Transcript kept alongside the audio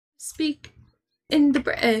speak in the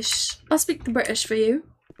British. I'll speak the British for you.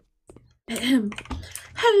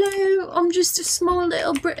 Hello, I'm just a small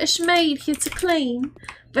little British maid here to clean.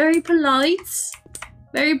 Very polite.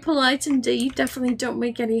 Very polite indeed. Definitely don't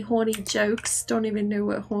make any horny jokes. Don't even know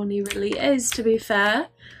what horny really is, to be fair.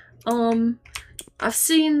 I've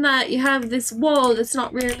seen that you have this wall that's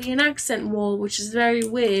not really an accent wall, which is very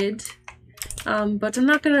weird. But I'm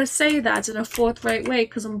not gonna say that in a forthright way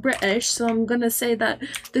because I'm British, so I'm gonna say that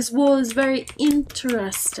this wall is very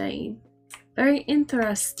interesting. Very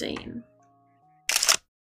interesting.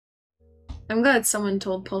 I'm glad someone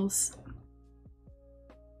told Pulse.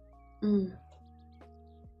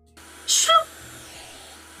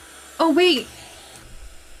 Oh wait!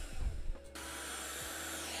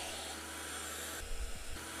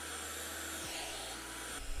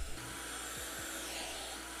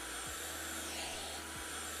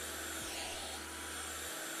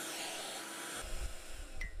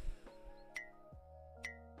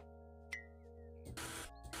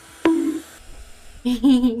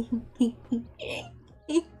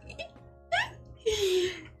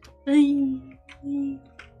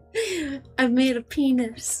 I've made a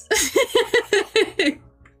penis.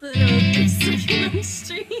 On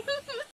stream.